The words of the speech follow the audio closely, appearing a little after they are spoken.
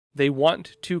They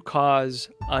want to cause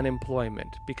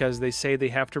unemployment because they say they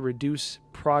have to reduce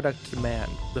product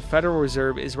demand. The Federal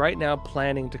Reserve is right now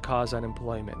planning to cause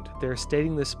unemployment. They're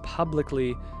stating this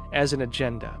publicly as an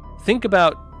agenda. Think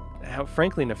about how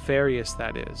frankly nefarious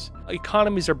that is.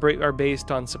 Economies are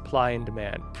based on supply and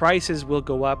demand. Prices will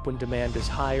go up when demand is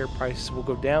higher. Prices will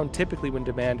go down typically when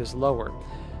demand is lower.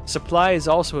 Supply is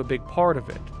also a big part of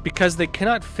it because they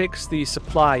cannot fix the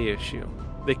supply issue.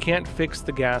 They can't fix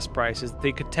the gas prices.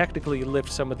 They could technically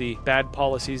lift some of the bad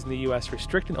policies in the US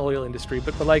restricting the oil industry,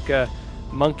 but like a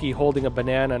monkey holding a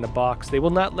banana in a box, they will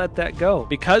not let that go.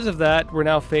 Because of that, we're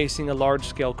now facing a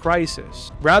large-scale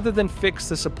crisis. Rather than fix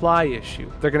the supply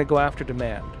issue, they're going to go after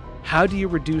demand. How do you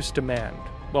reduce demand?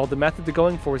 Well, the method they're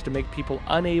going for is to make people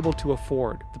unable to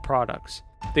afford the products.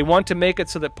 They want to make it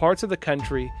so that parts of the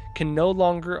country can no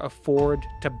longer afford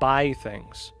to buy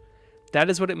things. That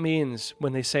is what it means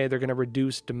when they say they're going to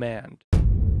reduce demand.